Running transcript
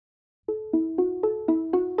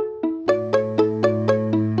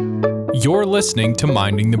You're listening to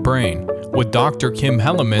Minding the Brain with Dr. Kim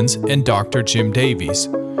Hellemans and Dr. Jim Davies.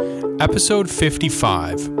 Episode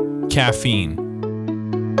 55, Caffeine.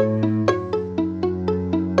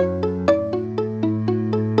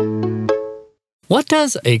 What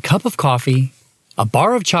does a cup of coffee, a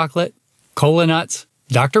bar of chocolate, cola nuts,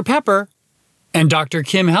 Dr. Pepper, and Dr.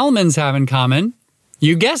 Kim Hellemans have in common?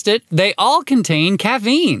 You guessed it, they all contain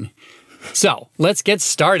caffeine. So, let's get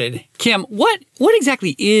started. Kim, what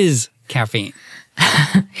exactly is caffeine?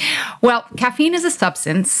 Well, caffeine is a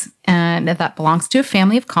substance that belongs to a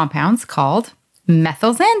family of compounds called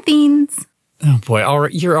methylxanthines. Oh boy,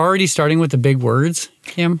 you're already starting with the big words,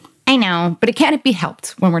 Kim? I know, but it can't be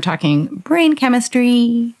helped when we're talking brain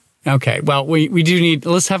chemistry. Okay, well, we do need,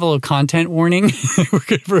 let's have a little content warning. We're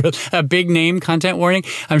good for a big name content warning.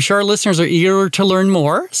 I'm sure our listeners are eager to learn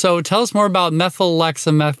more. So tell us more about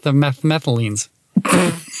methylxanthines.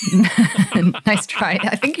 Nice try.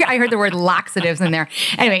 I think I heard the word laxatives in there.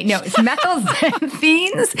 Anyway, no, it's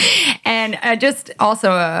methylxanthines. And just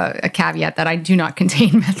also a caveat that I do not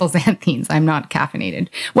contain methylxanthines. I'm not caffeinated.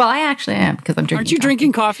 Well, I actually am because I'm drinking Aren't you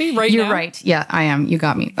drinking coffee right now? You're right. Yeah, I am. You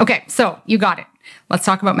got me. Okay, so you got it. Let's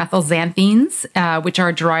talk about methylxanthines, which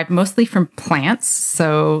are derived mostly from plants.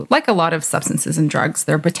 So like a lot of substances and drugs,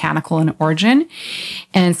 they're botanical in origin.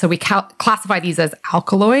 And so we classify these as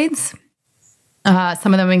alkaloids.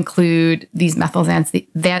 Some of them include these methylxanthines.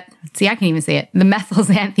 I can't even say it. The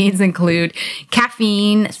methylxanthines include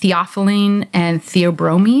caffeine, theophylline, and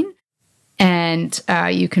theobromine. And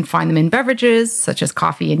you can find them in beverages such as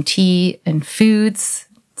coffee and tea, and foods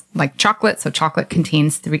like chocolate. So chocolate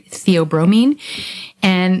contains theobromine.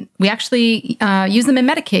 And we actually use them in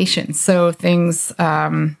medications. So things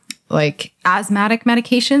like asthmatic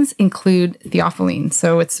medications include theophylline.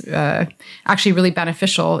 So it's actually really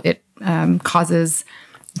beneficial. It causes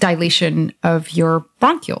dilation of your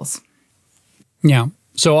bronchioles. Yeah.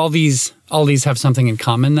 So all these have something in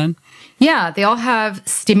common then? Yeah, they all have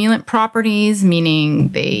stimulant properties, meaning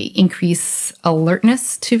they increase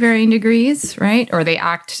alertness to varying degrees, right? Or they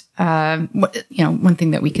act, one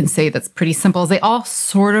thing that we can say that's pretty simple is they all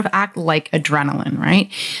sort of act like adrenaline,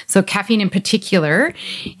 right? So caffeine in particular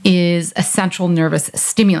is a central nervous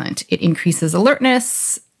stimulant. It increases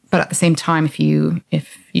alertness, but at the same time, if you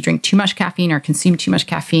drink too much caffeine or consume too much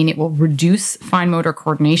caffeine, it will reduce fine motor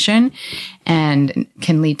coordination and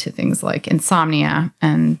can lead to things like insomnia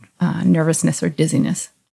and nervousness or dizziness.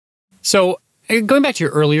 So going back to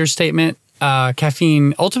your earlier statement,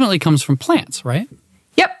 caffeine ultimately comes from plants, right?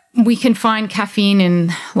 Yep. We can find caffeine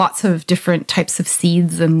in lots of different types of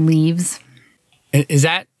seeds and leaves. Is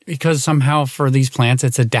that because somehow for these plants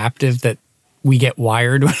it's adaptive that we get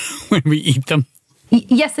wired when we eat them?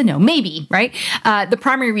 Yes and no, maybe, right? The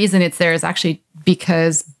primary reason it's there is actually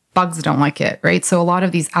because bugs don't like it, right? So a lot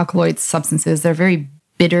of these alkaloid substances, they're very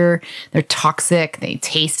bitter, they're toxic, they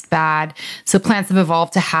taste bad. So plants have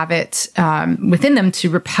evolved to have it within them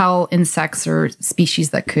to repel insects or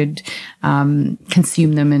species that could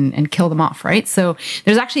consume them and kill them off, right? So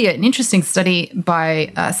there's actually an interesting study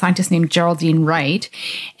by a scientist named Geraldine Wright,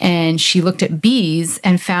 and she looked at bees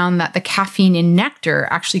and found that the caffeine in nectar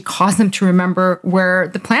actually caused them to remember where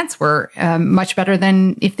the plants were much better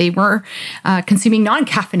than if they were consuming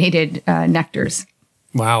non-caffeinated nectars.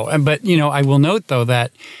 Wow. But, I will note, though,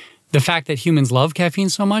 that the fact that humans love caffeine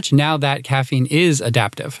so much, now that caffeine is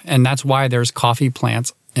adaptive. And that's why there's coffee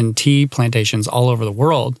plants and tea plantations all over the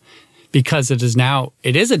world, because it is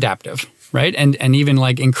adaptive, right? And even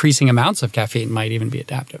like increasing amounts of caffeine might even be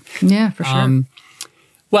adaptive. Yeah, for sure.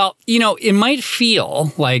 Well, it might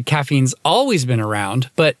feel like caffeine's always been around,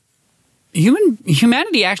 but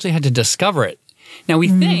humanity actually had to discover it. Now, we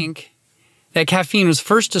think that caffeine was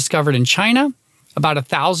first discovered in China about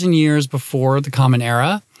 1,000 years before the Common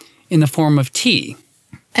Era in the form of tea.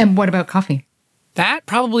 And what about coffee? That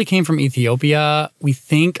probably came from Ethiopia, we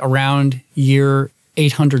think around year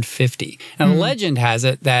 850. And the legend has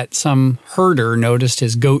it that some herder noticed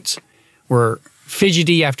his goats were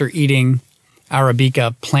fidgety after eating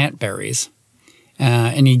Arabica plant berries.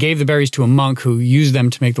 And he gave the berries to a monk who used them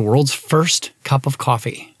to make the world's first cup of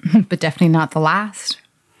coffee. But definitely not the last.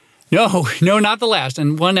 No, not the last.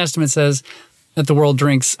 And one estimate says that the world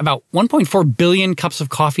drinks about 1.4 billion cups of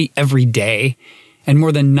coffee every day, and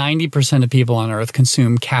more than 90% of people on Earth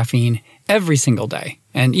consume caffeine every single day.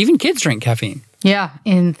 And even kids drink caffeine. Yeah,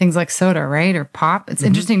 in things like soda, right, or pop. It's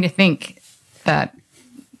interesting to think that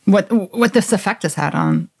what this effect has had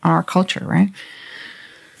on our culture, right?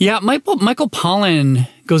 Yeah, Michael Pollan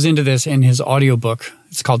goes into this in his audiobook.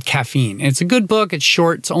 It's called Caffeine. And it's a good book. It's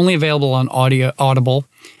short. It's only available on Audible.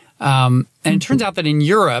 And it turns out that in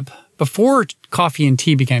Europe, before coffee and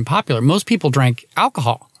tea became popular, most people drank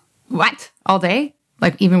alcohol. What? All day?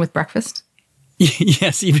 Like even with breakfast?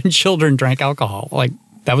 Yes, even children drank alcohol. Like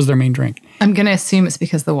that was their main drink. I'm going to assume it's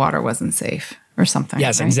because the water wasn't safe or something.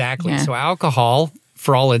 Yes, right? exactly. Yeah. So alcohol,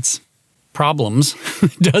 for all its problems,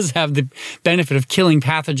 does have the benefit of killing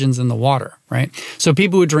pathogens in the water, right? So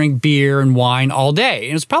people would drink beer and wine all day.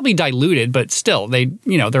 And it's probably diluted, but still, they're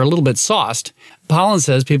a little bit sauced. Pollan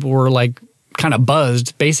says people were like kind of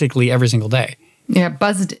buzzed basically every single day. Yeah,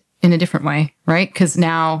 buzzed in a different way, right? Because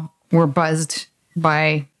now we're buzzed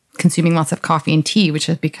by consuming lots of coffee and tea, which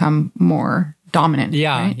has become more dominant.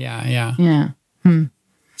 Yeah, right? yeah. Yeah.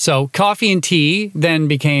 So coffee and tea then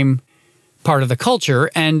became part of the culture,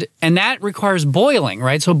 and that requires boiling,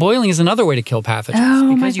 right? So boiling is another way to kill pathogens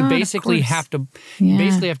Oh, because my you God, basically of course. have to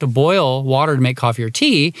Yeah. boil water to make coffee or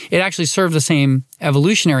tea. It actually served the same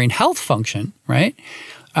evolutionary and health function, right?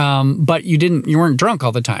 But you weren't drunk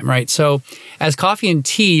all the time, right? So as coffee and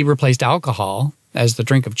tea replaced alcohol as the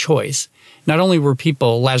drink of choice, not only were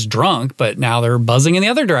people less drunk, but now they're buzzing in the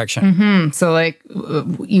other direction. So, like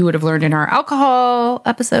you would have learned in our alcohol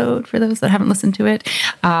episode, for those that haven't listened to it,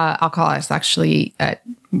 alcohol is actually at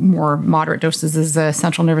more moderate doses is a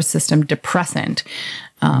central nervous system depressant,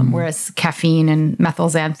 whereas caffeine and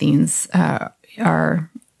methylxanthines are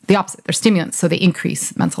the opposite. They're stimulants, so they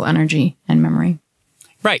increase mental energy and memory.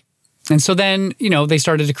 Right. And so then, they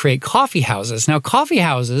started to create coffee houses. Now, coffee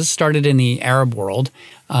houses started in the Arab world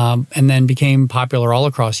and then became popular all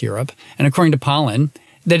across Europe. And according to Pollan,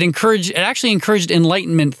 it actually encouraged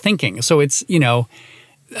Enlightenment thinking. So it's,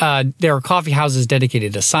 there are coffee houses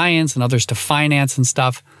dedicated to science and others to finance and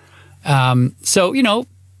stuff. So,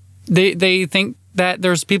 they think that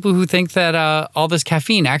there's people who think that all this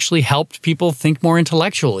caffeine actually helped people think more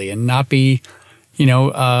intellectually and not be,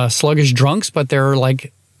 sluggish drunks, but they're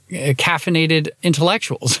like caffeinated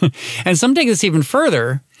intellectuals. And some take this even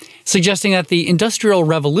further, suggesting that the Industrial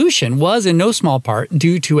Revolution was in no small part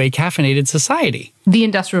due to a caffeinated society. The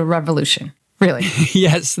Industrial Revolution, really.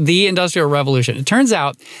 Yes, the Industrial Revolution. It turns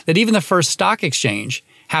out that even the first stock exchange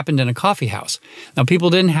happened in a coffee house. Now, people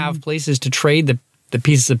didn't have places to trade the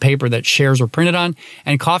pieces of paper that shares were printed on,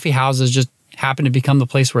 and coffee houses just happened to become the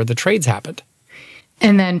place where the trades happened.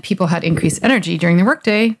 And then people had increased energy during the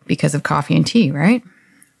workday because of coffee and tea, right?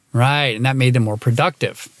 Right, and that made them more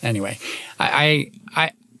productive. Anyway, I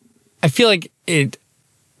feel like it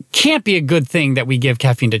can't be a good thing that we give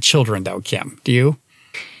caffeine to children, though, Kim. Do you?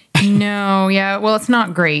 No, yeah. Well, it's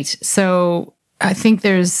not great. So I think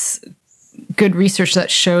there's good research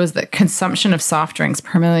that shows that consumption of soft drinks,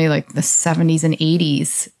 primarily like the 70s and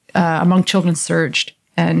 80s, among children surged.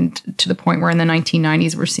 And to the point where in the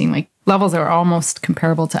 1990s, we're seeing like levels that are almost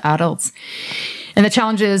comparable to adults. And the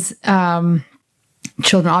challenge is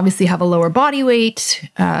children obviously have a lower body weight.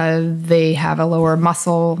 They have a lower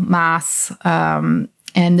muscle mass. And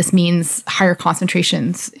this means higher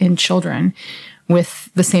concentrations in children with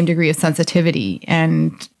the same degree of sensitivity.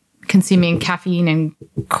 And consuming caffeine and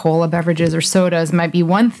cola beverages or sodas might be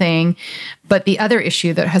one thing, but the other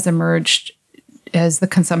issue that has emerged is the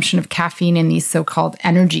consumption of caffeine in these so-called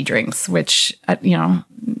energy drinks, which,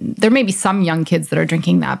 there may be some young kids that are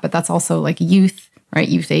drinking that, but that's also like youth, right?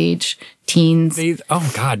 Youth age, teens.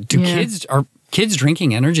 Oh God, are kids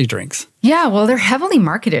drinking energy drinks? Yeah, well, they're heavily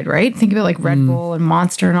marketed, right? Think of it like Red Bull and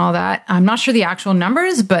Monster and all that. I'm not sure the actual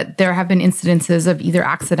numbers, but there have been incidences of either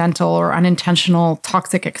accidental or unintentional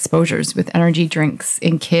toxic exposures with energy drinks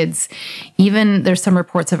in kids. Even there's some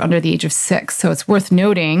reports of under the age of 6. So it's worth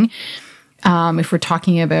noting, if we're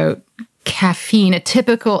talking about caffeine, a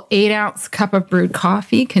typical 8-ounce cup of brewed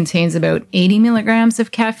coffee contains about 80 milligrams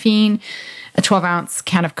of caffeine. A 12-ounce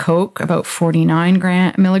can of Coke, about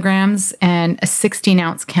 49 milligrams, and a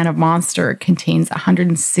 16-ounce can of Monster contains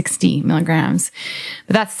 160 milligrams.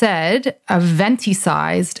 But that said, a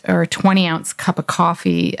venti-sized or 20-ounce cup of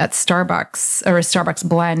coffee at Starbucks or a Starbucks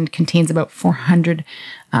blend contains about 400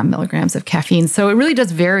 milligrams of caffeine. So it really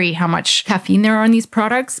does vary how much caffeine there are in these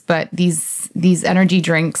products, but these energy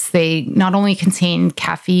drinks, they not only contain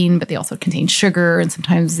caffeine, but they also contain sugar and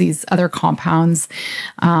sometimes these other compounds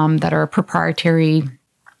that are proprietary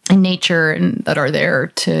in nature and that are there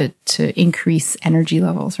to increase energy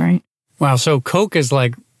levels, right? Wow, so Coke is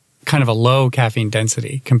like kind of a low caffeine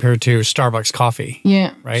density compared to Starbucks coffee.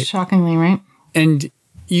 Yeah, right? Shockingly, right? And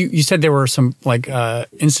you said there were some like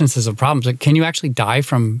instances of problems. Like, can you actually die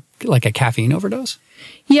from like a caffeine overdose?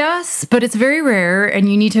 Yes, but it's very rare and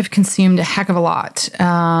you need to have consumed a heck of a lot.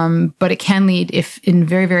 But it can lead, if in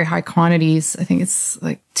very, very high quantities, I think it's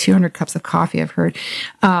like 200 cups of coffee, I've heard.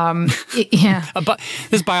 Yeah. But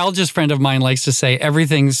this biologist friend of mine likes to say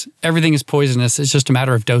everything is poisonous. It's just a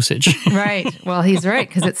matter of dosage. Right. Well, he's right,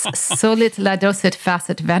 because it's solit la docet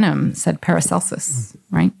facet venom, said Paracelsus,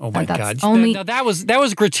 right? Oh my God. Only No, that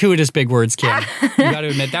was gratuitous big words, Kim. You got to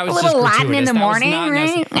admit, that was A just little gratuitous. Latin in the morning,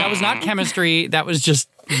 right? That was not chemistry. That was just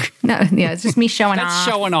no, yeah, it's just me showing that's off.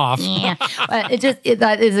 showing off. Yeah, but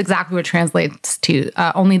that is exactly what translates to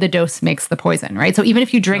only the dose makes the poison, right? So even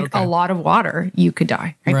if you drink a lot of water, you could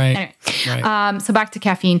die, right? Right. Anyway, Right. so back to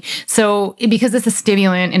caffeine. So because it's a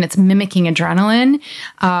stimulant and it's mimicking adrenaline,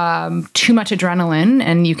 too much adrenaline,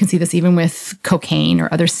 and you can see this even with cocaine or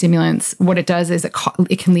other stimulants, what it does is it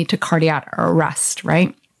can lead to cardiac arrest,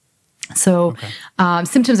 right? So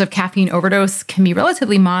symptoms of caffeine overdose can be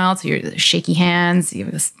relatively mild. So you have shaky hands, you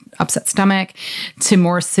have this upset stomach, to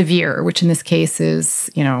more severe, which in this case is,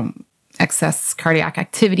 excess cardiac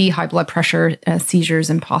activity, high blood pressure, seizures,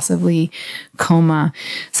 and possibly coma.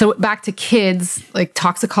 So back to kids, like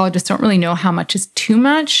toxicologists don't really know how much is too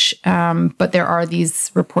much, but there are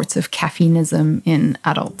these reports of caffeineism in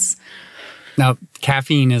adults. Now,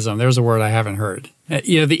 caffeineism, there's a word I haven't heard.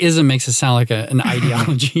 The ism makes it sound like an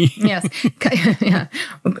ideology. Yes. Yeah.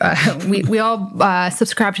 We all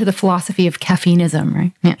subscribe to the philosophy of caffeineism,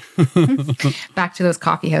 right? Yeah. Back to those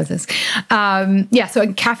coffee houses. So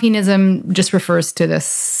caffeineism just refers to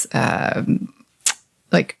this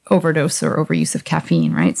like overdose or overuse of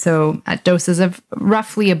caffeine, right? So at doses of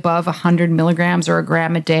roughly above 100 milligrams or a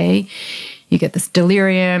gram a day, you get this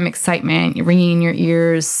delirium, excitement, you're ringing in your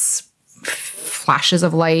ears, flashes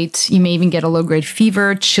of light. You may even get a low-grade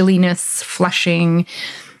fever, chilliness, flushing,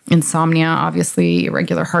 insomnia, obviously,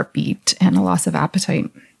 irregular heartbeat, and a loss of appetite.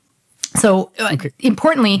 So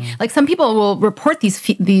importantly, like some people will report these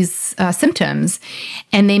symptoms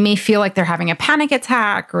and they may feel like they're having a panic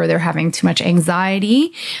attack or they're having too much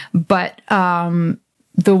anxiety. But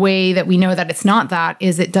the way that we know that it's not that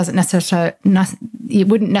is it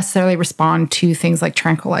wouldn't necessarily respond to things like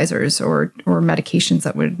tranquilizers or medications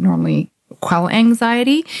that would normally quell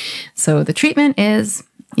anxiety. So the treatment is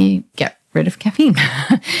you get rid of caffeine.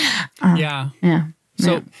 Yeah.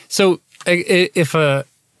 So if a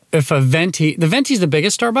venti, the venti's the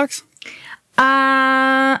biggest Starbucks?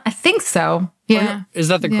 I think so. Yeah. Is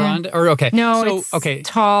that the grande? Or okay. No, it's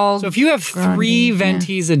tall. So if you have three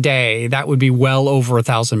ventis a day, that would be well over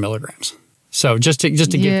 1,000 milligrams. So just to give,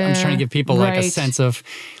 I'm trying to give people like a sense of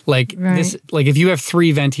like this, like if you have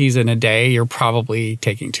 3 ventis in a day, you're probably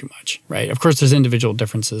taking too much, right? Of course, there's individual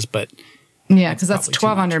differences, but yeah, because that's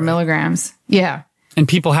 1,200 milligrams. Yeah. And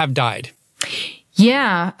people have died.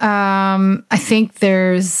 Yeah. I think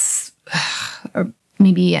there's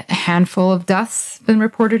maybe a handful of deaths been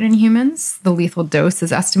reported in humans. The lethal dose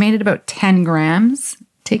is estimated about 10 grams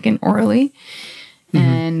taken orally.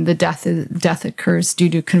 And the death occurs due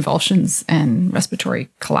to convulsions and respiratory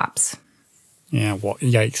collapse. Yeah, well,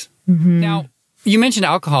 yikes. Now, you mentioned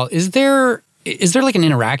alcohol. Is there like an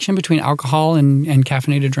interaction between alcohol and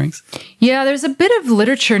caffeinated drinks? Yeah, there's a bit of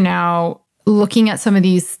literature now looking at some of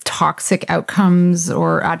these toxic outcomes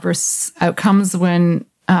or adverse outcomes when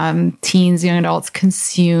teens, young adults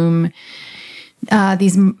consume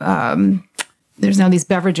these. There's now these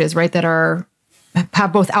beverages, right, that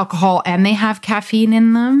have both alcohol and they have caffeine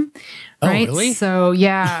in them, right? Oh, really? So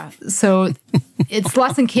so it's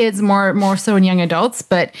less in kids, more so in young adults,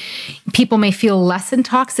 but people may feel less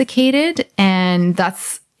intoxicated, and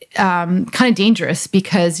that's kind of dangerous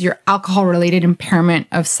because your alcohol-related impairment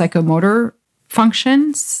of psychomotor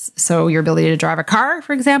functions, so your ability to drive a car,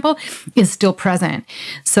 for example, is still present.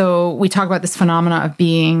 So we talk about this phenomena of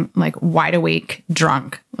being like wide awake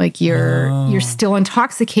drunk, like you're still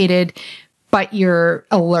intoxicated, but you're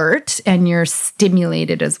alert and you're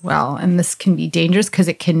stimulated as well. And this can be dangerous because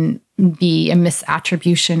it can be a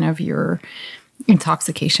misattribution of your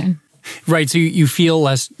intoxication. Right. So you feel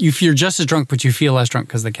you're just as drunk, but you feel less drunk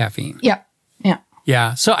because of the caffeine. Yeah. Yeah.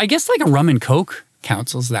 Yeah. So I guess like a rum and Coke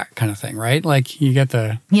counts as that kind of thing, right? Like you get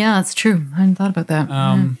the... Yeah, that's true. I hadn't thought about that.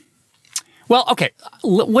 Well, okay.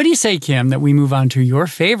 What do you say, Kim, that we move on to your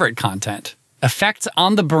favorite content? Effects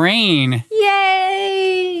on the brain.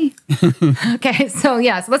 Yay! Okay, so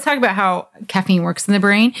let's talk about how caffeine works in the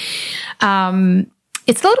brain. It's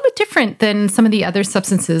a little bit different than some of the other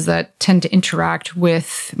substances that tend to interact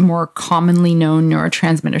with more commonly known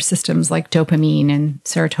neurotransmitter systems like dopamine and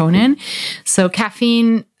serotonin. So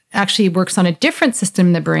caffeine actually works on a different system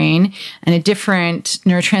in the brain and a different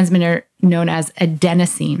neurotransmitter known as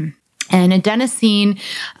adenosine. And adenosine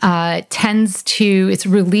it's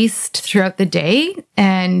released throughout the day.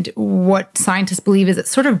 And what scientists believe is it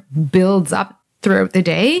sort of builds up throughout the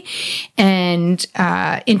day and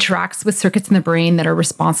interacts with circuits in the brain that are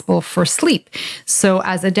responsible for sleep. So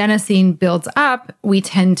as adenosine builds up, we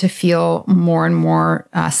tend to feel more and more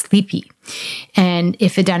sleepy. And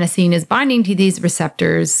if adenosine is binding to these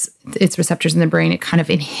receptors, its receptors in the brain, it kind of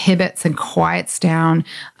inhibits and quiets down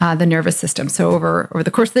the nervous system. So over the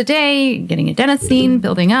course of the day, getting adenosine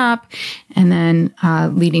building up, and then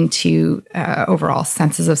leading to overall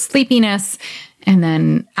senses of sleepiness, and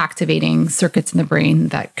then activating circuits in the brain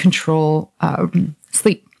that control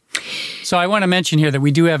sleep. So I want to mention here that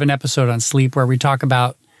we do have an episode on sleep where we talk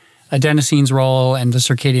about adenosine's role and the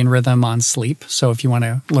circadian rhythm on sleep. So if you want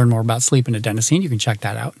to learn more about sleep and adenosine, you can check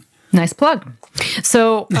that out. Nice plug.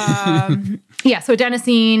 So, so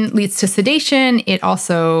adenosine leads to sedation. It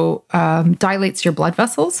also dilates your blood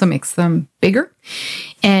vessels, so makes them bigger.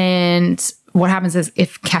 And what happens is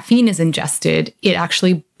if caffeine is ingested, it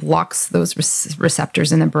actually blocks those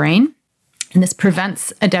receptors in the brain. And this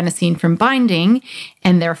prevents adenosine from binding,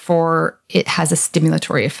 and therefore it has a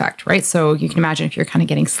stimulatory effect, right? So you can imagine if you're kind of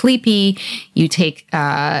getting sleepy, you take,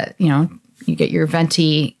 you get your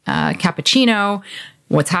venti cappuccino.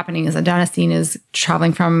 What's happening is adenosine is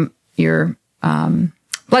traveling from your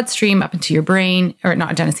bloodstream up into your brain, or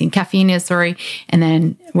not adenosine, caffeine is, sorry. And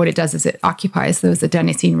then what it does is it occupies those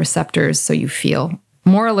adenosine receptors, so you feel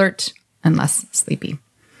more alert and less sleepy.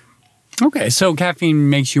 Okay, so caffeine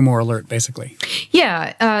makes you more alert, basically.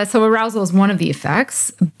 Yeah, so arousal is one of the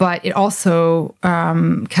effects, but it also,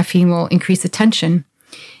 caffeine will increase attention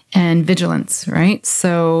and vigilance, right?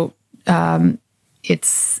 So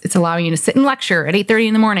it's allowing you to sit in lecture at 8:30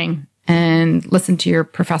 in the morning and listen to your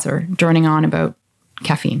professor droning on about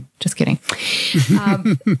caffeine. Just kidding.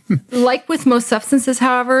 Like with most substances,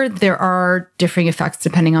 however, there are differing effects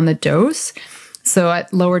depending on the dose. So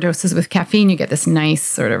at lower doses with caffeine, you get this nice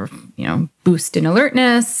sort of, boost in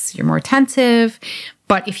alertness. You're more attentive.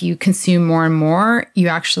 But if you consume more and more, you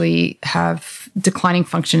actually have declining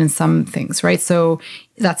function in some things, right? So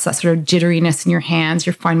that's that sort of jitteriness in your hands.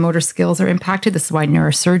 Your fine motor skills are impacted. This is why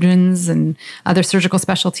neurosurgeons and other surgical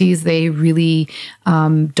specialties, they really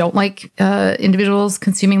don't like individuals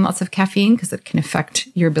consuming lots of caffeine because it can affect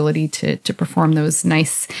your ability to perform those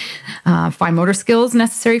nice fine motor skills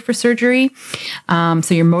necessary for surgery. So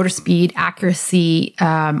your motor speed, accuracy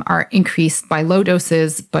are increased by low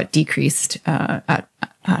doses, but decreased at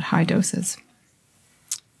high doses.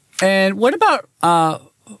 And what about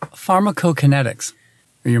pharmacokinetics?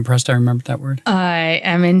 Are you impressed I remembered that word? I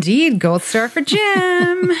am indeed. Gold star for Jim.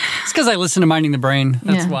 It's because I listen to Minding the Brain.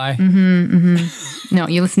 That's why. Mm-hmm, mm-hmm. No,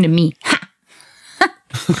 you listen to me.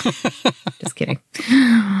 Just kidding.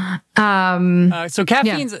 So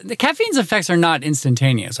the caffeine's effects are not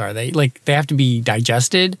instantaneous, are they? Like they have to be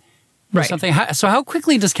digested or something? So how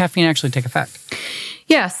quickly does caffeine actually take effect?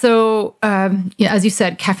 Yeah. So, as you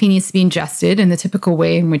said, caffeine needs to be ingested, and the typical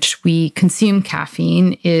way in which we consume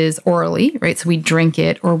caffeine is orally, right? So we drink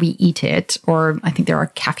it or we eat it, or I think there are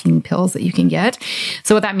caffeine pills that you can get.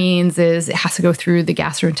 So what that means is it has to go through the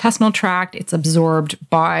gastrointestinal tract. It's absorbed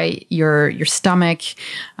by your stomach,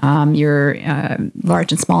 your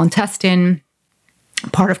large and small intestine.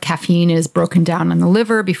 Part of caffeine is broken down in the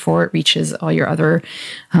liver before it reaches all your other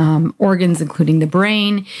organs, including the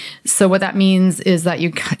brain. So what that means is that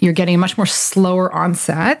you're getting a much more slower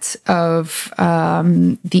onset of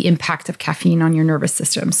the impact of caffeine on your nervous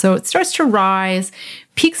system. So it starts to rise,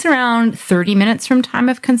 peaks around 30 minutes from time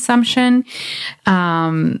of consumption,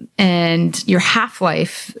 and your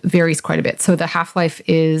half-life varies quite a bit. So the half-life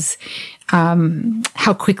is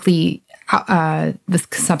how quickly the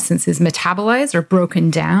substance is metabolized or broken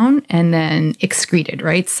down and then excreted,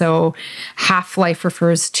 right? So half-life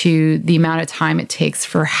refers to the amount of time it takes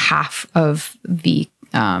for half of the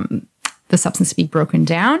substance to be broken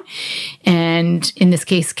down. And in this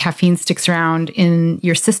case, caffeine sticks around in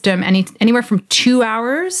your system anywhere from 2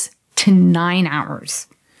 hours to 9 hours.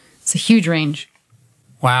 It's a huge range.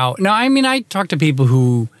 Wow. No, I mean, I talk to people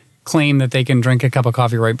who claim that they can drink a cup of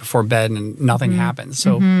coffee right before bed and nothing happens.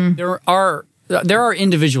 So there are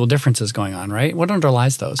individual differences going on, right? What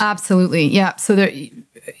underlies those? Absolutely. Yeah. So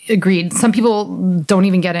agreed. Some people don't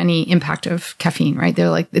even get any impact of caffeine, right?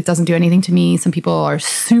 They're like, it doesn't do anything to me. Some people are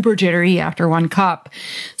super jittery after one cup.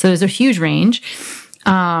 So there's a huge range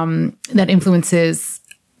that influences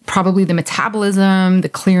probably the metabolism, the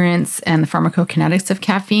clearance, and the pharmacokinetics of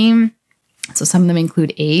caffeine. So some of them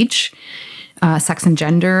include age. sex and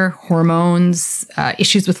gender, hormones,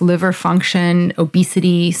 issues with liver function,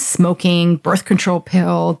 obesity, smoking, birth control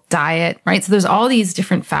pill, diet, right? So there's all these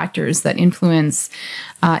different factors that influence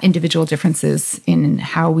individual differences in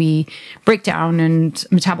how we break down and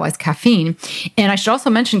metabolize caffeine. And I should also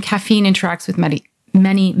mention caffeine interacts with many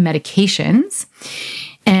medications.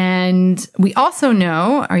 And we also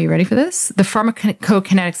know, are you ready for this? The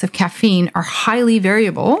pharmacokinetics of caffeine are highly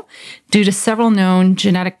variable due to several known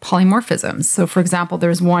genetic polymorphisms. So, for example,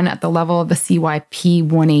 there's one at the level of the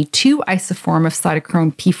CYP1A2 isoform of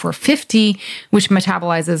cytochrome P450, which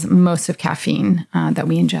metabolizes most of caffeine that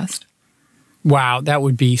we ingest. Wow, that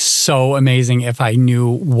would be so amazing if I knew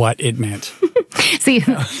what it meant. See,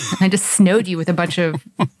 I just snowed you with a bunch of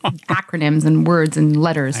acronyms and words and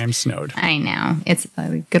letters. I am snowed. I know. It's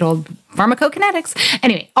good old pharmacokinetics.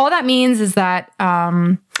 Anyway, all that means is that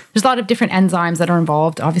there's a lot of different enzymes that are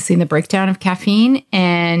involved, obviously, in the breakdown of caffeine.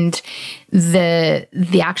 And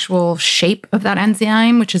the actual shape of that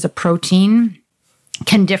enzyme, which is a protein,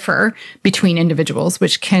 can differ between individuals,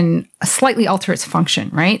 which can slightly alter its function,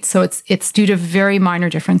 right? So it's due to very minor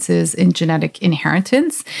differences in genetic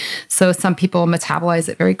inheritance. So some people metabolize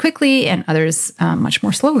it very quickly and others much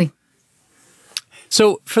more slowly.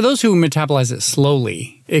 So for those who metabolize it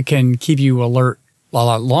slowly, it can keep you alert a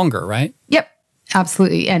lot longer, right? Yep,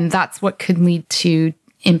 absolutely. And that's what could lead to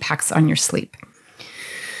impacts on your sleep.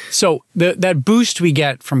 So that boost we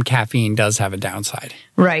get from caffeine does have a downside.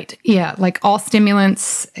 Right. Yeah. Like all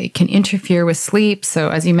stimulants, it can interfere with sleep. So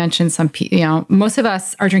as you mentioned, most of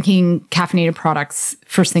us are drinking caffeinated products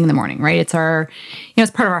first thing in the morning, right? It's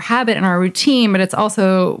it's part of our habit and our routine, but it's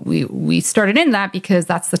also, we started in that because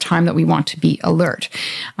that's the time that we want to be alert.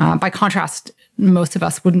 By contrast, most of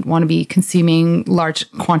us wouldn't want to be consuming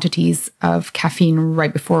large quantities of caffeine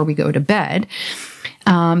right before we go to bed.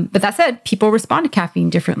 But that said, people respond to caffeine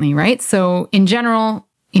differently, right? So in general,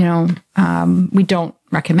 we don't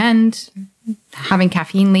recommend having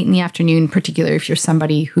caffeine late in the afternoon, particularly if you're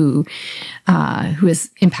somebody who is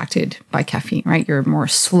impacted by caffeine, right? You're a more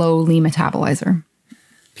slowly metabolizer.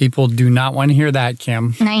 People do not want to hear that,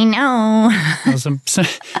 Kim. I know. Well, some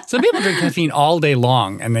people drink caffeine all day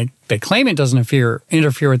long, and they claim it doesn't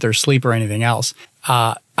interfere with their sleep or anything else.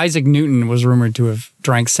 Isaac Newton was rumored to have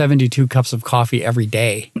drank 72 cups of coffee every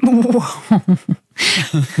day.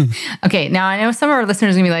 Okay, now I know some of our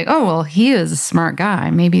listeners are going to be like, oh, well, he is a smart guy.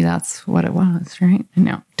 Maybe that's what it was, right?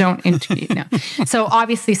 No, don't interview. No. So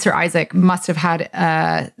obviously, Sir Isaac must have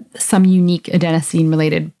had some unique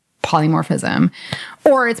adenosine-related polymorphism,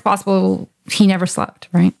 or it's possible he never slept,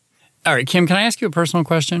 right? All right, Kim, can I ask you a personal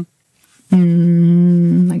question?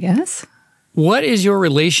 I guess. What is your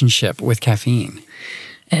relationship with caffeine?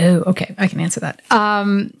 Oh, okay. I can answer that.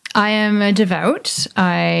 I am a devout.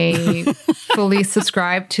 I fully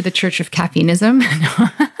subscribe to the Church of Caffeineism.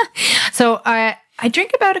 So I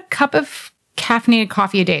drink about a cup of caffeinated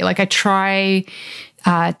coffee a day. Like I try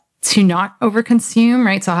to not overconsume,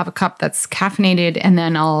 right? So I'll have a cup that's caffeinated and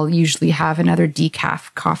then I'll usually have another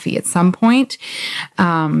decaf coffee at some point.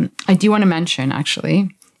 I do want to mention,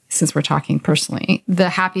 actually, since we're talking personally, the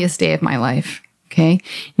happiest day of my life. Okay.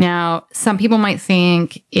 Now, some people might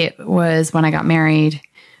think it was when I got married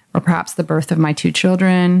or perhaps the birth of my 2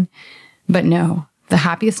 children, but no, the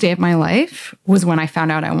happiest day of my life was when I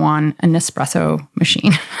found out I won a Nespresso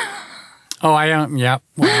machine. Oh, I don't. Yeah.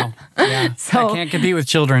 Wow. Yeah. So, I can't compete with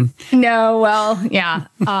children. No, well, yeah.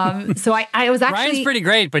 So I was actually... Ryan's pretty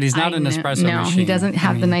great, but he's not an espresso machine. No, he doesn't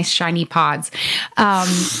have the nice shiny pods.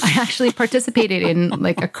 I actually participated in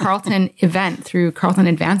like a Carleton event through Carleton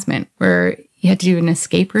Advancement where you had to do an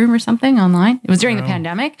escape room or something online. It was during the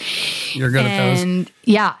pandemic. You're good at those.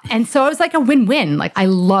 Yeah. And so it was like a win-win. Like I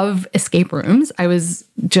love escape rooms. I was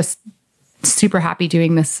just super happy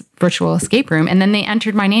doing this virtual escape room. And then they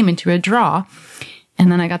entered my name into a draw.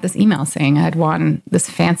 And then I got this email saying I had won this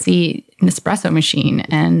fancy Nespresso machine.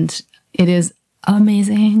 And it is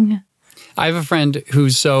amazing. I have a friend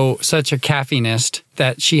who's such a caffeinist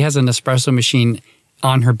that she has an espresso machine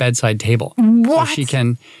on her bedside table. What? So she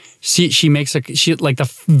can... She makes like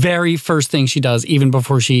the very first thing she does, even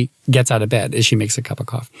before she gets out of bed, is she makes a cup of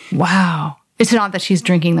coffee. Wow. It's not that she's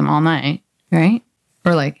drinking them all night, right?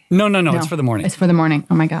 Or like... No, it's for the morning. It's for the morning.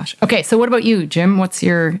 Oh my gosh. Okay, so what about you, Jim? What's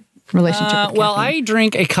your relationship with caffeine? Well, I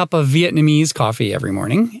drink a cup of Vietnamese coffee every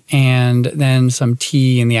morning and then some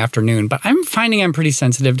tea in the afternoon. But I'm finding I'm pretty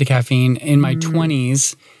sensitive to caffeine. In my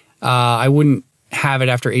 20s, I wouldn't have it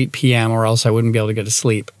after 8 p.m. or else I wouldn't be able to go to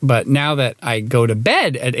sleep. But now that I go to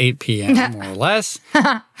bed at 8 p.m. more or less,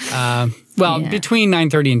 between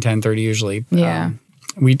 9:30 and 10:30 usually. Yeah.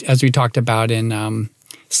 As we talked about in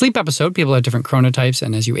sleep episode. People have different chronotypes,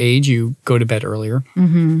 and as you age, you go to bed earlier.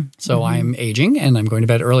 So I'm aging, and I'm going to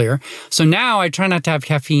bed earlier. So now I try not to have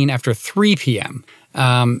caffeine after 3 p.m.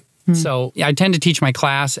 So I tend to teach my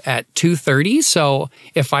class at 2:30. So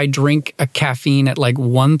if I drink a caffeine at like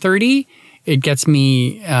 1:30, it gets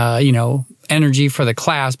me, energy for the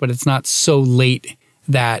class, but it's not so late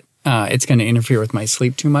that it's going to interfere with my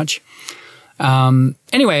sleep too much.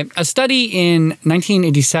 Anyway, a study in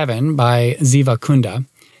 1987 by Ziva Kunda,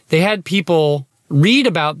 they had people read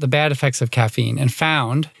about the bad effects of caffeine and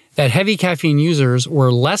found that heavy caffeine users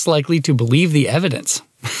were less likely to believe the evidence.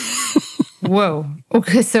 Whoa.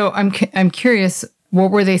 Okay, so I'm curious,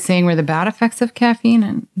 what were they saying were the bad effects of caffeine?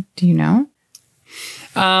 And do you know?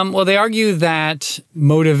 Well, they argue that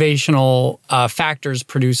motivational factors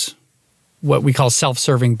produce what we call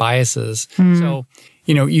self-serving biases. So,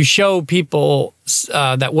 you show people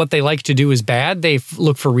that what they like to do is bad, they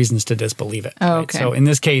look for reasons to disbelieve it. Oh, okay. So in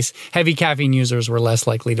this case, heavy caffeine users were less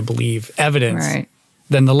likely to believe evidence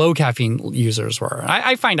than the low caffeine users were.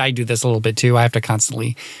 I find I do this a little bit too. I have to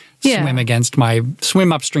constantly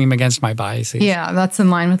swim upstream against my biases. Yeah, that's in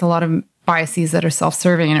line with a lot of biases that are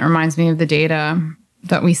self-serving, and it reminds me of the data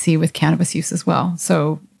that we see with cannabis use as well.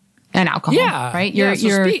 So, and alcohol, right? You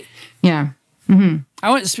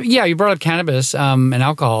brought up cannabis and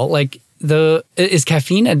alcohol. Like, is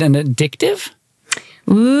caffeine an addictive?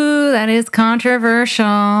 Ooh, that is controversial.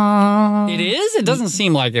 It is? It doesn't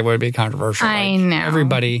seem like it would be controversial. I know.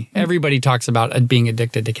 Everybody talks about being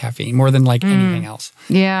addicted to caffeine more than like anything else.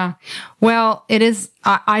 Yeah. Well, it is.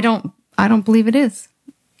 I don't believe it is.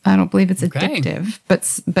 I don't believe it's addictive, but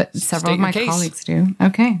several of my colleagues do.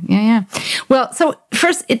 Okay. Yeah. Well, so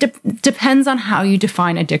first, it depends on how you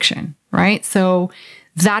define addiction, right? So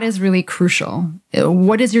that is really crucial.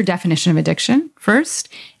 What is your definition of addiction first?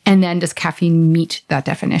 And then does caffeine meet that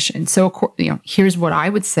definition? So, here's what I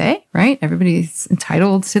would say, right? Everybody's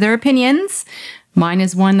entitled to their opinions. Mine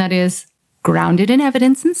is one that is grounded in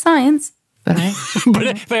evidence and science. But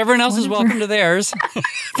everyone else is welcome to theirs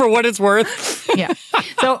for what it's worth. Yeah.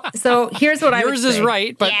 So here's what I would say. Yours is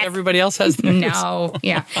right, but everybody else has theirs. No.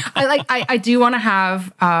 Yeah. I do want to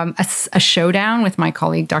have a showdown with my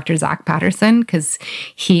colleague, Dr. Zach Patterson, because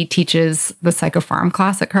he teaches the psychopharm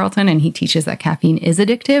class at Carleton, and he teaches that caffeine is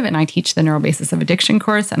addictive, and I teach the neurobasis of addiction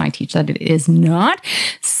course, and I teach that it is not.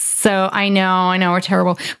 So I know we're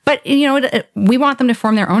terrible, but we want them to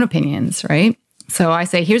form their own opinions, right? So I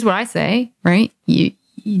say, here's what I say, right?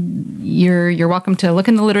 You're welcome to look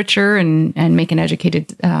in the literature and make an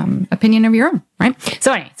educated opinion of your own, right?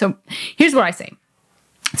 So anyway, so here's what I say.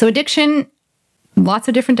 So addiction, lots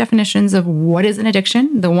of different definitions of what is an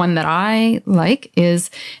addiction. The one that I like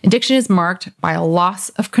is addiction is marked by a loss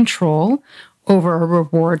of control over a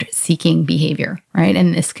reward-seeking behavior, right?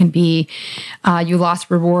 And this can be you lost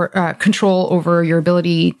control over your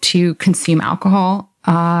ability to consume alcohol,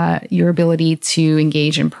 your ability to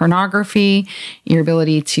engage in pornography, your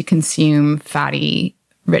ability to consume fatty,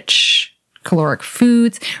 rich, caloric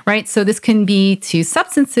foods, right? So this can be to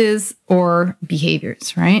substances or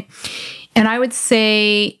behaviors, right? And I would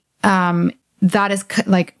say that is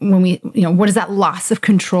like when we, what does that loss of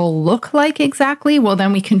control look like exactly? Well,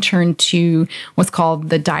 then we can turn to what's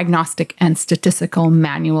called the Diagnostic and Statistical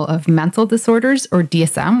Manual of Mental Disorders, or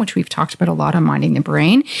DSM, which we've talked about a lot on Minding the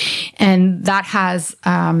Brain. And that has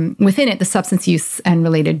within it the substance use and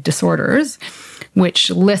related disorders,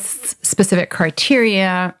 which lists specific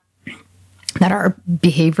criteria that are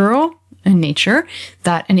behavioral in nature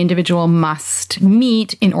that an individual must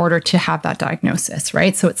meet in order to have that diagnosis,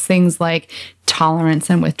 right? So it's things like tolerance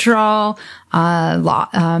and withdrawal,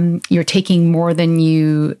 you're taking more than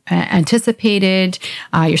you anticipated,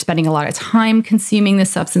 you're spending a lot of time consuming the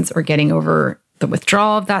substance or getting over the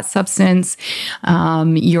withdrawal of that substance,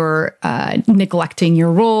 you're neglecting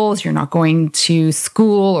your roles, you're not going to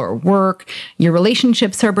school or work, your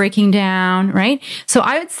relationships are breaking down, right? So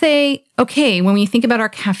I would say, okay, when we think about our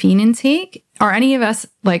caffeine intake, are any of us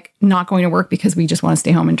like not going to work because we just want to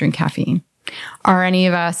stay home and drink caffeine? Are any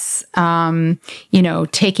of us,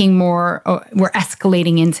 taking more, we're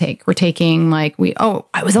escalating intake. We're taking I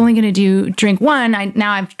was only going to drink one.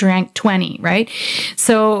 Now I've drank 20, right?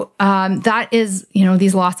 So that is,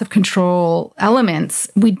 these loss of control elements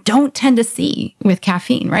we don't tend to see with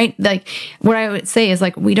caffeine, right? Like what I would say is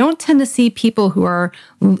we don't tend to see people who are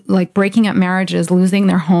breaking up marriages, losing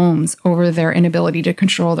their homes over their inability to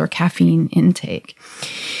control their caffeine intake.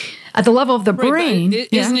 At the level of the brain,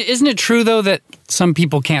 isn't it true though that some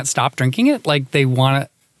people can't stop drinking it? Like they want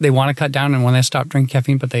to cut down and want to stop drinking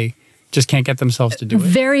caffeine, but they just can't get themselves to do it.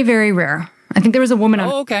 Very, very rare. I think there was a woman on.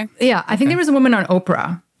 Oh, okay. Yeah, I think there was a woman on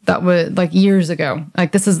Oprah that was like years ago.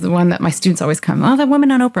 Like this is the one that my students always come, oh, that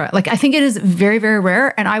woman on Oprah. Like I think it is very, very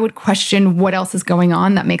rare. And I would question what else is going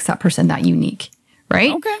on that makes that person that unique,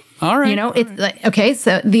 right? Okay. All right. You know, it's like, okay,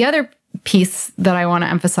 so the other piece that I want to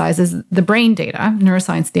emphasize is the brain data,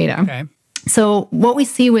 neuroscience data. Okay. So what we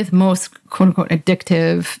see with most quote unquote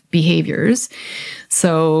addictive behaviors,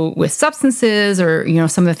 so with substances or, you know,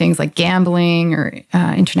 some of the things like gambling or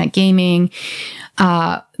internet gaming,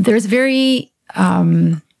 there's very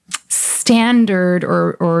standard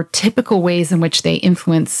or typical ways in which they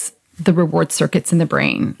influence the reward circuits in the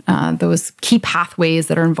brain, those key pathways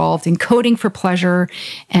that are involved in coding for pleasure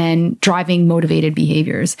and driving motivated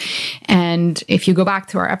behaviors. And if you go back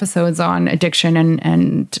to our episodes on addiction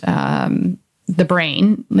and the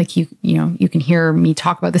brain, like you can hear me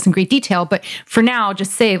talk about this in great detail. But for now, I'll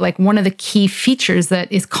just say like one of the key features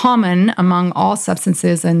that is common among all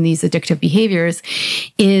substances and these addictive behaviors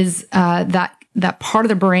is that part of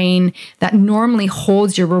the brain that normally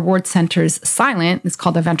holds your reward centers silent is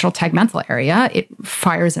called the ventral tegmental area. It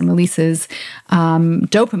fires and releases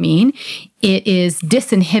dopamine. It is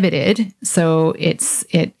disinhibited, so it's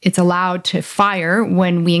allowed to fire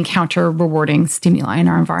when we encounter rewarding stimuli in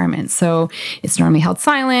our environment. So it's normally held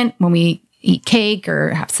silent when we eat cake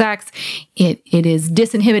or have sex. It is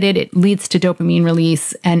disinhibited. It leads to dopamine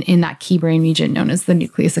release, and in that key brain region known as the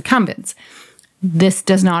nucleus accumbens. This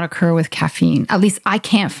does not occur with caffeine. At least I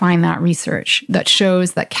can't find that research that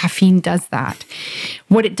shows that caffeine does that.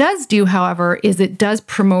 What it does do, however, is it does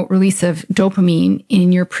promote release of dopamine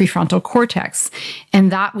in your prefrontal cortex.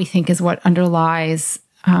 And that we think is what underlies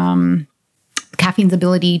caffeine's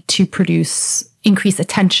ability to produce increased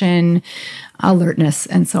attention, alertness,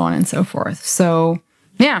 and so on and so forth. So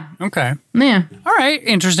yeah. Okay. Yeah. All right.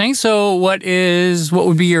 Interesting. So what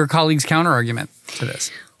would be your colleague's counter argument to this?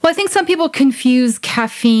 Well, I think some people confuse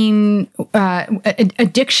caffeine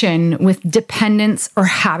addiction with dependence or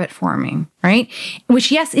habit forming, right?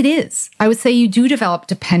 Which, yes, it is. I would say you do develop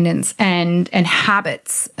dependence and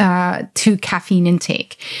habits to caffeine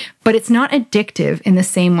intake, but it's not addictive in the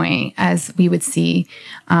same way as we would see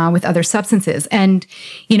with other substances. And,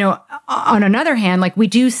 you know, on another hand, like we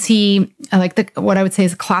do see what I would say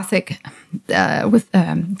is a classic with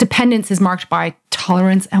dependence is marked by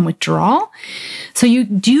tolerance and withdrawal. So you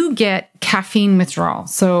do get caffeine withdrawal.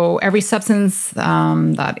 So every substance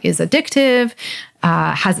that is addictive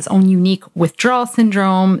has its own unique withdrawal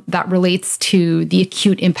syndrome that relates to the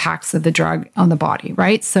acute impacts of the drug on the body,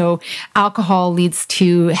 right? So alcohol leads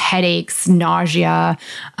to headaches, nausea,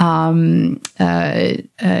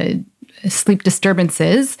 sleep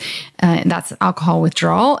disturbances. That's alcohol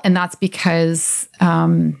withdrawal. And that's because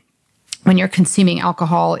when you're consuming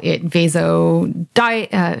alcohol, it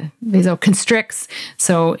vasoconstricts.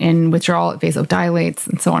 So in withdrawal, it vasodilates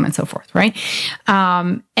and so on and so forth, right?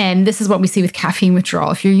 And this is what we see with caffeine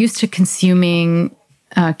withdrawal. If you're used to consuming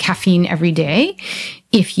caffeine every day,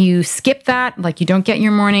 if you skip that, like you don't get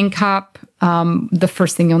your morning cup, the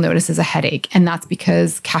first thing you'll notice is a headache. And that's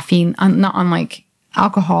because caffeine, not unlike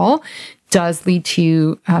alcohol, does lead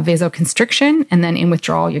to vasoconstriction. And then in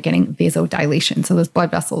withdrawal, you're getting vasodilation. So those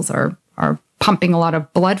blood vessels are pumping a lot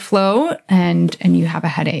of blood flow and you have a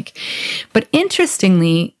headache. But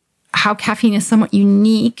interestingly, how caffeine is somewhat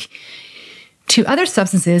unique to other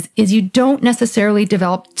substances is you don't necessarily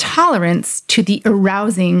develop tolerance to the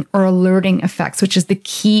arousing or alerting effects, which is the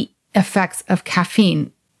key effects of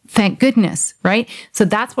caffeine. Thank goodness, right? So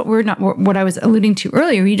that's what I was alluding to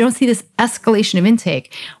earlier. You don't see this escalation of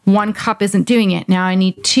intake. 1 cup isn't doing it. Now I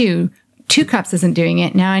need 2. 2 cups isn't doing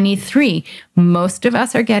it. Now I need 3. Most of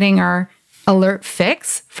us are getting our alert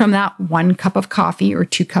fix from that 1 cup of coffee or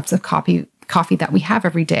 2 cups of coffee that we have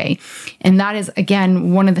every day. And that is,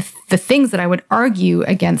 again, one of the things that I would argue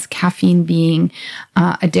against caffeine being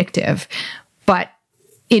addictive. But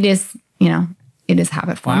it is, it is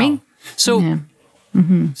habit forming. Wow. So, yeah.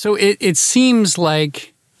 So it seems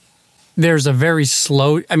like there's a very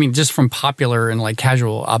slow, I mean, just from popular and like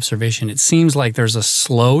casual observation, it seems like there's a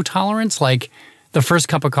slow tolerance. Like the first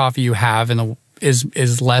cup of coffee you have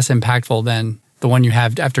is less impactful than the one you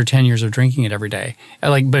have after 10 years of drinking it every day.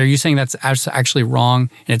 But are you saying that's actually wrong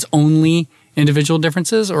and it's only individual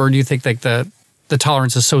differences, or do you think like the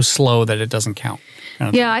tolerance is so slow that it doesn't count?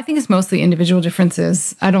 Yeah, I think it's mostly individual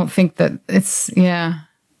differences. I don't think that it's, no,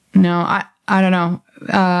 I don't know.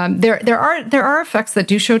 There are effects that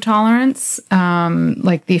do show tolerance,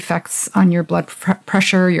 like the effects on your blood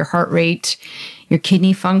pressure, your heart rate, your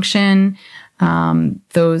kidney function,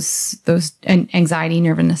 those anxiety,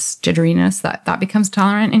 nervousness, jitteriness, that becomes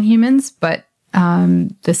tolerant in humans. But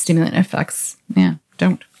the stimulant effects,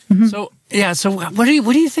 don't. So what do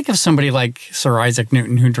you think of somebody like Sir Isaac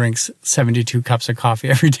Newton who drinks 72 cups of coffee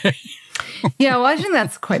every day? Yeah, well, I think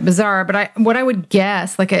that's quite bizarre. But what I would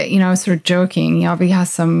guess, like, I was sort of joking, he obviously has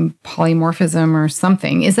some polymorphism or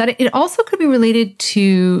something, is that it also could be related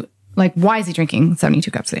to, like, why is he drinking 72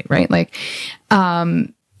 cups a day, right? Like,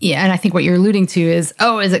 and I think what you're alluding to is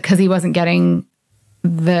it because he wasn't getting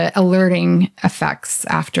the alerting effects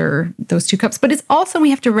after those 2 cups? But it's also, we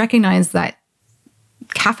have to recognize that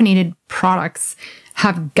caffeinated products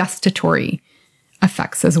have gustatory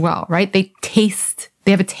effects as well, right? They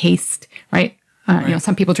have a taste, right? Right.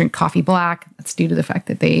 Some people drink coffee black. That's due to the fact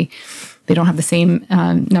that they don't have the same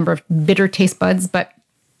number of bitter taste buds. But,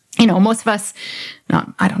 most of us,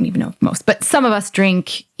 I don't even know if most, but some of us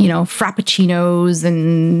drink, frappuccinos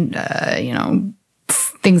and,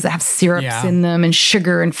 things that have syrups in them and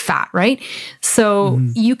sugar and fat, right? So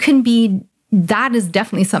that is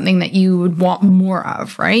definitely something that you would want more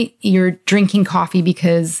of, right? You're drinking coffee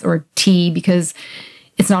or tea because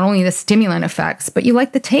it's not only the stimulant effects, but you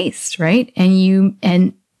like the taste, right?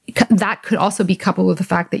 And that could also be coupled with the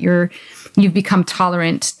fact that you've become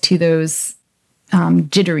tolerant to those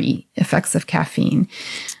jittery effects of caffeine.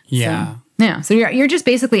 Yeah. So you're just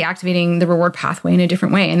basically activating the reward pathway in a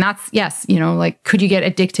different way. And that's, yes, could you get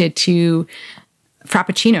addicted to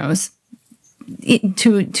frappuccinos?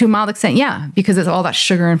 To a mild extent, yeah, because it's all that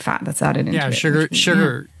sugar and fat that's added into it.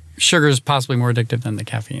 Sugar is possibly more addictive than the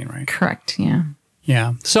caffeine, right? Correct, yeah.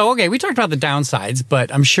 Yeah. So, okay, we talked about the downsides,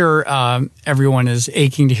 but I'm sure everyone is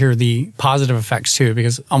aching to hear the positive effects too,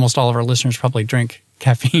 because almost all of our listeners probably drink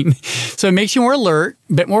caffeine. So it makes you more alert,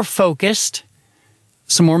 a bit more focused,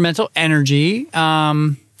 some more mental energy.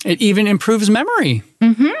 It even improves memory.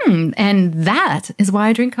 Mm-hmm. And that is why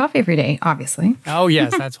I drink coffee every day, obviously. Oh,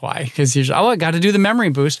 yes, that's why. Because I got to do the memory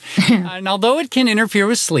boost. And although it can interfere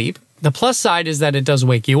with sleep, the plus side is that it does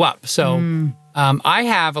wake you up. So I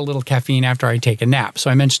have a little caffeine after I take a nap. So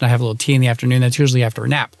I mentioned I have a little tea in the afternoon. That's usually after a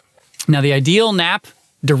nap. Now, the ideal nap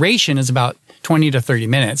duration is about 20 to 30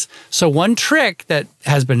 minutes. So one trick that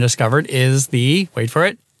has been discovered is wait for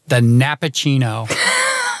it, the Nappuccino.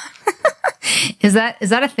 Is that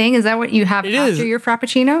a thing? Is that what you have after your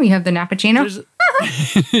Frappuccino? You have the Nappuccino?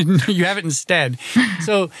 You have it instead.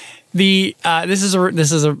 So there's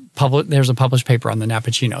a published paper on the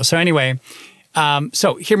Nappuccino. So anyway,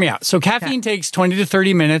 so hear me out. So caffeine takes 20 to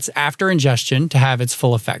 30 minutes after ingestion to have its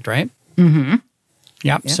full effect, right? Mm-hmm.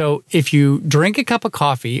 Yep. Yeah. So if you drink a cup of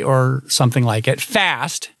coffee or something like it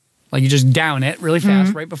fast, like you just down it really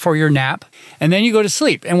fast right before your nap, and then you go to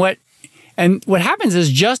sleep. And what happens is,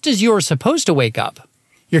 just as you are supposed to wake up,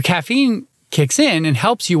 your caffeine kicks in and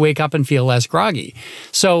helps you wake up and feel less groggy.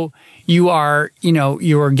 So you are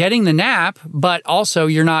getting the nap, but also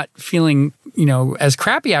you're not feeling, as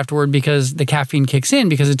crappy afterward because the caffeine kicks in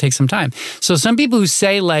because it takes some time. So some people who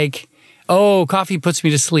say like, oh, coffee puts me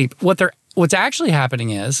to sleep, what's actually happening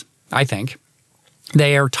is, I think,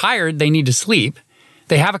 they are tired, they need to sleep.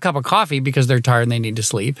 They have a cup of coffee because they're tired and they need to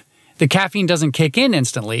sleep. The caffeine doesn't kick in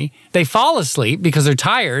instantly. They fall asleep because they're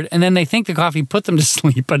tired, and then they think the coffee put them to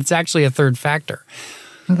sleep, but it's actually a third factor.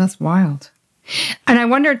 Oh, that's wild. And I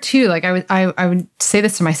wonder too, like I would say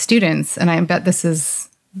this to my students, and I bet this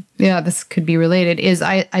could be related, is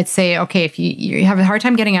I'd say, okay, if you have a hard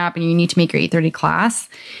time getting up and you need to make your 8:30 class,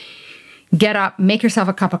 get up, make yourself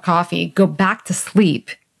a cup of coffee, go back to sleep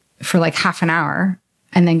for like half an hour,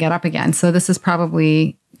 and then get up again. So this is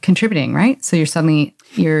probably contributing, right? So you're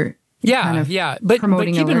But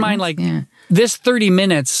keep in mind, like this 30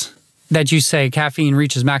 minutes that you say caffeine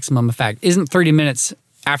reaches maximum effect isn't 30 minutes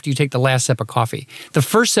after you take the last sip of coffee. The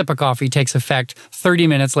first sip of coffee takes effect 30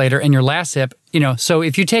 minutes later, and your last sip, so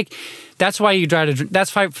if you take, that's why you try to drink,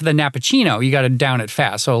 that's why for the Nappuccino, you got to down it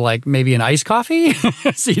fast. So like maybe an iced coffee,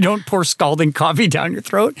 so you don't pour scalding coffee down your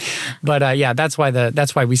throat. But that's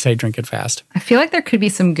why we say drink it fast. I feel like there could be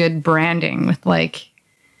some good branding with like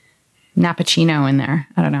Nappuccino in there.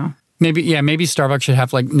 I don't know. Maybe Starbucks should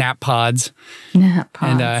have like nap pods. Nap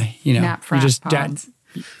pods. And, nap frap you just pods.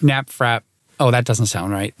 Nap frap. Oh, that doesn't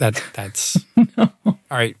sound right. That's no. All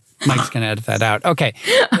right. Mike's going to edit that out. Okay.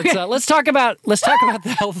 Let's talk about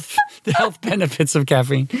the health benefits of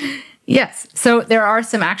caffeine. Yes. So there are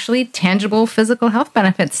some actually tangible physical health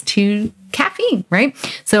benefits to caffeine, right?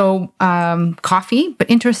 So coffee, but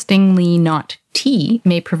interestingly not tea,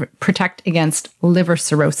 may protect against liver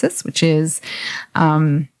cirrhosis, which is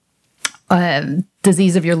a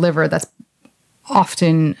disease of your liver that's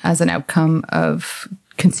often as an outcome of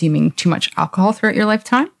consuming too much alcohol throughout your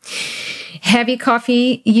lifetime. Heavy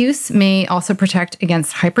coffee use may also protect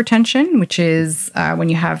against hypertension, which is when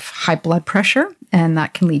you have high blood pressure, and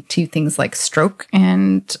that can lead to things like stroke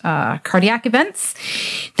and cardiac events.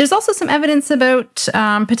 There's also some evidence about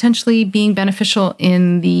potentially being beneficial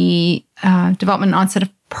in the development and onset of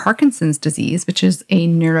Parkinson's disease, which is a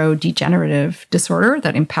neurodegenerative disorder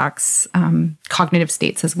that impacts cognitive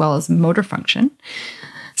states as well as motor function.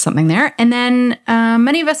 Something there. And then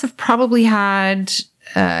many of us have probably had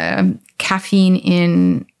caffeine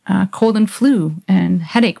in cold and flu and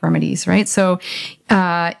headache remedies, right? So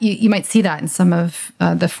you might see that in some of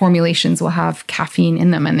the formulations will have caffeine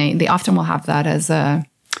in them, and they often will have that as a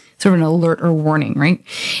sort of an alert or warning, right?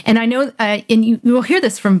 And I know, and you will hear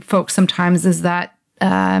this from folks sometimes, is that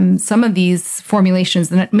some of these formulations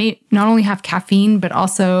that may not only have caffeine, but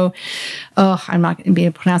also, I'm not going to be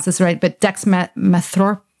able to pronounce this right, but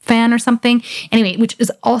dextromethorphan or something. Anyway, which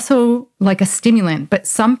is also like a stimulant, but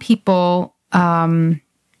some people,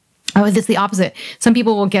 it's the opposite. Some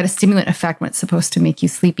people will get a stimulant effect when it's supposed to make you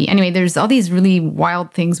sleepy. Anyway, there's all these really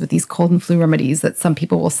wild things with these cold and flu remedies that some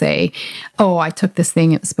people will say, oh, I took this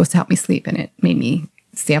thing, it was supposed to help me sleep, and it made me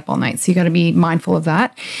stay up all night. So you got to be mindful of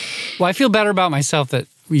that. Well, I feel better about myself that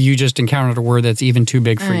you just encountered a word that's even too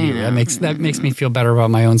big for you. That makes me feel better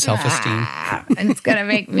about my own self-esteem. And it's going to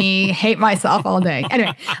make me hate myself all day.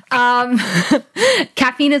 Anyway,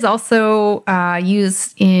 caffeine is also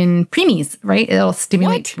used in preemies, right? It'll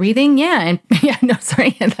stimulate breathing. Yeah.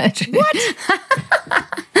 What?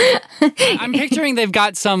 I'm picturing they've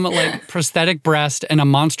got some like prosthetic breast and a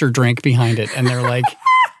Monster drink behind it. And they're like...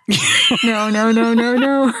 No.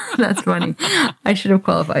 That's funny. I should have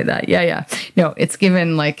qualified that. Yeah. No, it's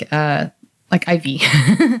given like IV. Okay.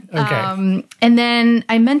 And then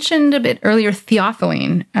I mentioned a bit earlier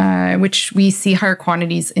theophylline, which we see higher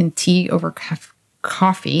quantities in tea over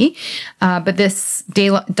coffee. But this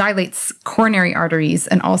dilates coronary arteries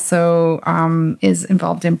and also is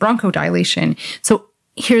involved in bronchodilation. So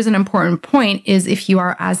here's an important point is if you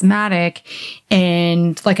are asthmatic,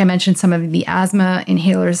 and like I mentioned, some of the asthma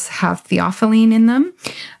inhalers have theophylline in them,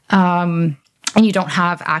 and you don't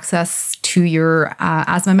have access to your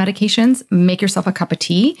asthma medications, make yourself a cup of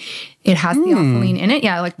tea. It has theophylline in it.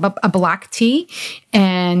 Yeah, like a black tea,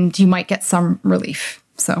 and you might get some relief.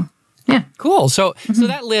 So, yeah. Cool. So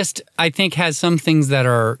that list, I think, has some things that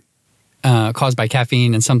are caused by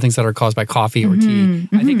caffeine and some things that are caused by coffee or tea.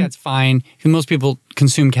 I think that's fine. Most people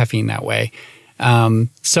consume caffeine that way.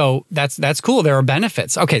 So that's cool. There are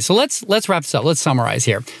benefits. Okay, so let's wrap this up. Let's summarize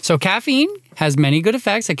here. So caffeine has many good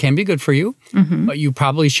effects. It can be good for you, but you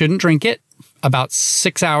probably shouldn't drink it about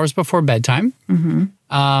 6 hours before bedtime.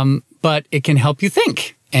 But it can help you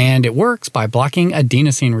think, and it works by blocking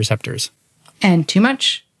adenosine receptors. And too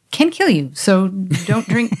much can kill you. So don't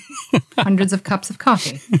drink hundreds of cups of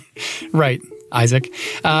coffee. Right, Isaac.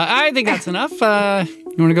 I think that's enough.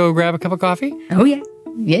 You want to go grab a cup of coffee? Oh, yeah.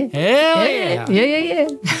 Yeah. Hell yeah. Yeah.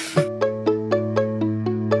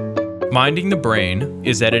 Minding the Brain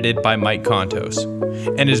is edited by Mike Contos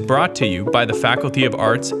and is brought to you by the Faculty of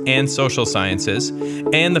Arts and Social Sciences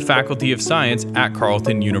and the Faculty of Science at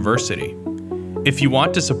Carleton University. If you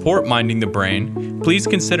want to support Minding the Brain, please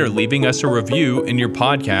consider leaving us a review in your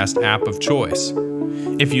podcast app of choice.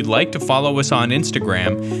 If you'd like to follow us on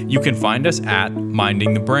Instagram, you can find us at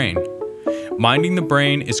Minding the Brain. Minding the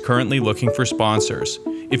Brain is currently looking for sponsors.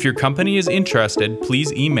 If your company is interested,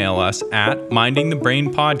 please email us at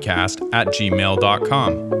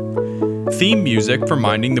mindingthebrainpodcast@gmail.com. Theme music for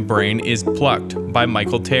Minding the Brain is Plucked by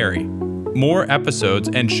Michael Terry. More episodes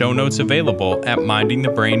and show notes available at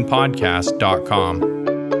mindingthebrainpodcast.com.